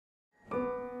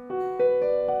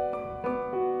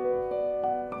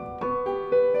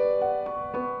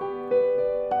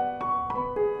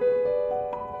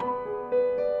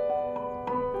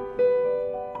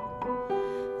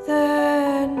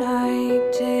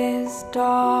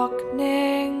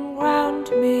darkening round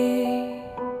me,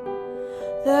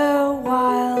 the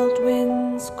wild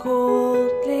winds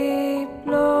coldly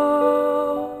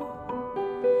blow,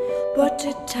 but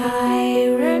a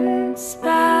tyrant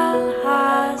spell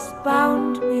has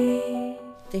bound me.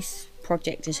 This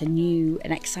project is a new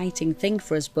and exciting thing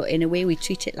for us, but in a way we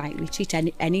treat it like we treat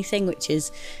anything, which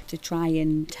is to try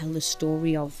and tell the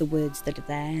story of the words that are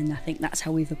there, and I think that's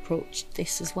how we've approached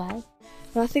this as well.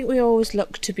 Well, I think we always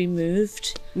look to be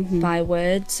moved by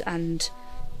words and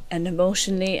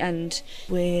emotionally, and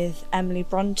with Emily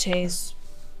Brontë's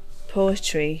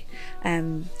poetry,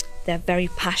 they're very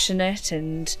passionate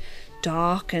and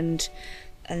dark, and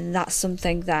that's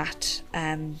something that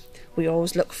we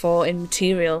always look for in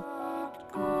material.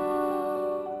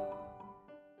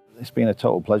 It's been a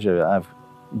total pleasure. I've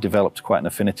developed quite an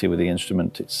affinity with the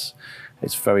instrument. It's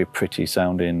very pretty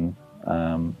sounding.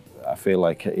 I feel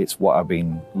like it's what I've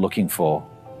been looking for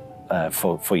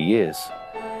years.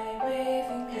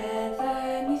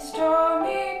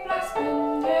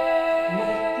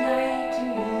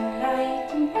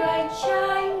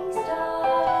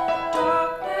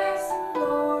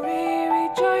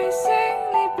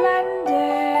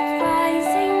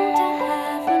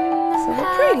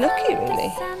 Lucky,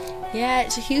 really. Yeah,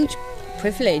 it's a huge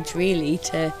privilege really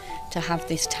to have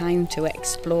this time to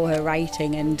explore her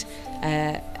writing and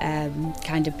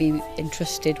kind of be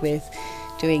entrusted with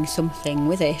doing something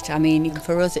with it. I mean,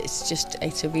 for us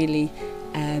it's a really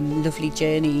lovely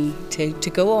journey to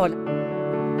go on.